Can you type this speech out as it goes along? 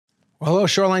Well, hello,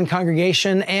 Shoreline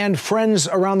congregation and friends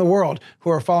around the world who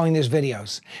are following these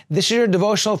videos. This is your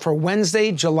devotional for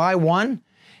Wednesday, July 1,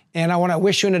 and I want to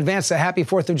wish you in advance a happy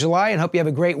 4th of July and hope you have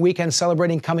a great weekend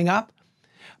celebrating coming up.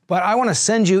 But I want to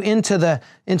send you into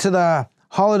the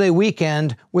holiday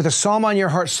weekend with a psalm on your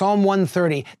heart, Psalm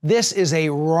 130. This is a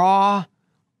raw,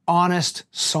 honest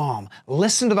psalm.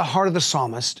 Listen to the heart of the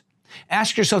psalmist.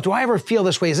 Ask yourself, do I ever feel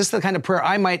this way? Is this the kind of prayer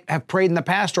I might have prayed in the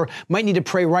past or might need to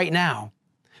pray right now?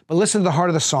 But listen to the heart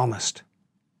of the psalmist.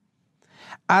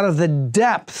 Out of the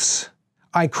depths,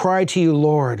 I cry to you,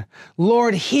 Lord.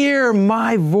 Lord, hear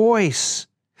my voice.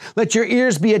 Let your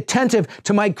ears be attentive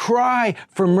to my cry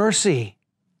for mercy.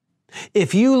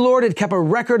 If you, Lord, had kept a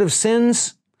record of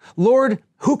sins, Lord,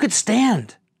 who could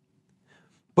stand?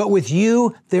 But with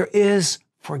you, there is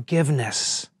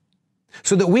forgiveness,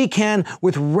 so that we can,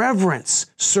 with reverence,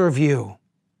 serve you.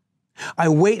 I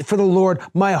wait for the Lord.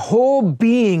 My whole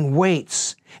being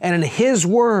waits, and in His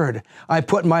word I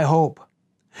put my hope.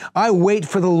 I wait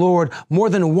for the Lord more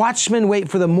than watchmen wait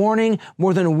for the morning,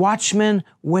 more than watchmen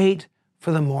wait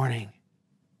for the morning.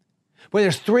 Well,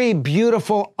 there's three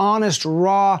beautiful, honest,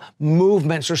 raw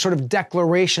movements or sort of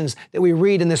declarations that we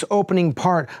read in this opening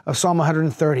part of Psalm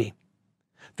 130.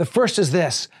 The first is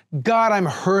this: God, I'm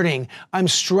hurting. I'm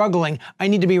struggling. I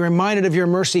need to be reminded of your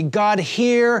mercy. God,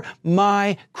 hear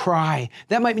my cry.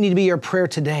 That might need to be your prayer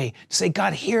today. To say,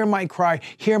 God, hear my cry.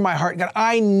 Hear my heart. God,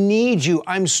 I need you.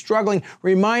 I'm struggling.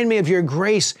 Remind me of your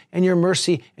grace and your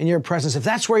mercy and your presence. If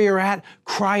that's where you're at,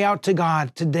 cry out to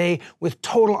God today with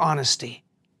total honesty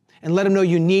and let Him know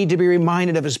you need to be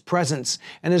reminded of His presence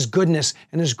and His goodness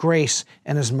and His grace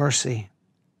and His mercy.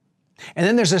 And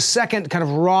then there's a second kind of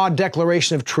raw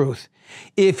declaration of truth.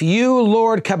 If you,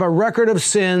 Lord, kept a record of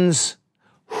sins,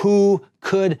 who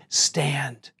could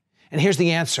stand? And here's the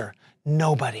answer: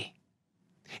 nobody.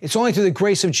 It's only through the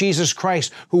grace of Jesus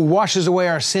Christ, who washes away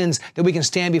our sins, that we can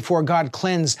stand before God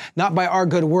cleansed, not by our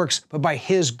good works, but by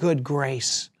His good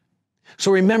grace.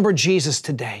 So remember Jesus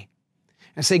today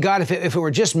and say, God, if it were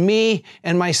just me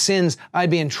and my sins, I'd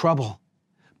be in trouble.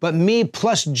 But me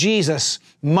plus Jesus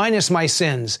minus my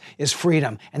sins is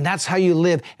freedom. And that's how you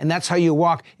live, and that's how you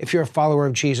walk if you're a follower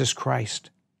of Jesus Christ.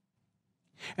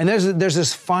 And there's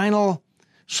this final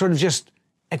sort of just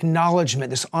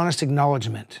acknowledgement, this honest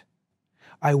acknowledgement.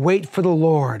 I wait for the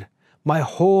Lord. My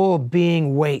whole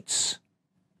being waits.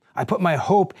 I put my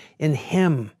hope in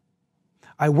Him.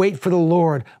 I wait for the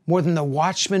Lord more than the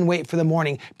watchmen wait for the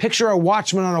morning. Picture a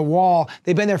watchman on a wall.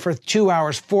 They've been there for 2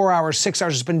 hours, 4 hours, 6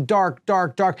 hours. It's been dark,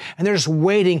 dark, dark. And they're just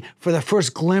waiting for the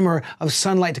first glimmer of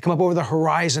sunlight to come up over the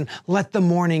horizon. Let the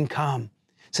morning come.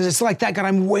 It says, it's like that, God,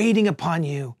 I'm waiting upon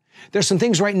you. There's some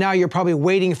things right now you're probably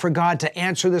waiting for God to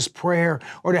answer this prayer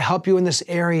or to help you in this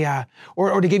area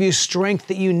or to give you strength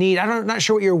that you need. I'm not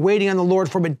sure what you're waiting on the Lord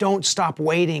for, but don't stop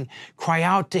waiting. Cry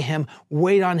out to Him.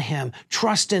 Wait on Him.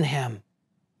 Trust in Him.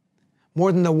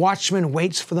 More than the watchman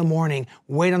waits for the morning,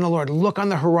 wait on the Lord. Look on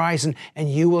the horizon, and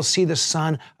you will see the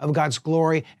Son of God's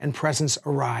glory and presence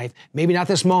arrive. Maybe not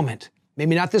this moment,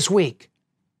 maybe not this week,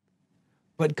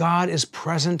 but God is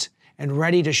present and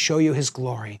ready to show you His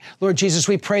glory. Lord Jesus,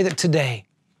 we pray that today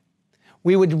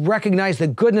we would recognize the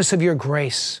goodness of your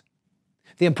grace,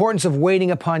 the importance of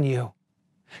waiting upon you.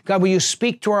 God, will you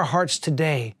speak to our hearts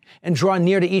today and draw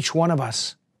near to each one of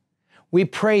us? We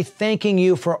pray thanking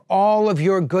you for all of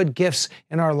your good gifts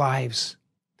in our lives,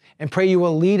 and pray you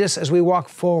will lead us as we walk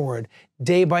forward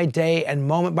day by day and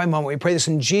moment by moment. We pray this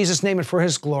in Jesus' name and for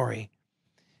His glory.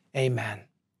 Amen.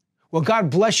 Well, God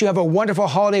bless you. Have a wonderful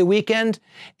holiday weekend,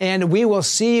 and we will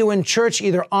see you in church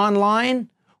either online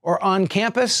or on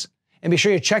campus. And be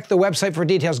sure you check the website for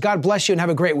details. God bless you and have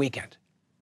a great weekend.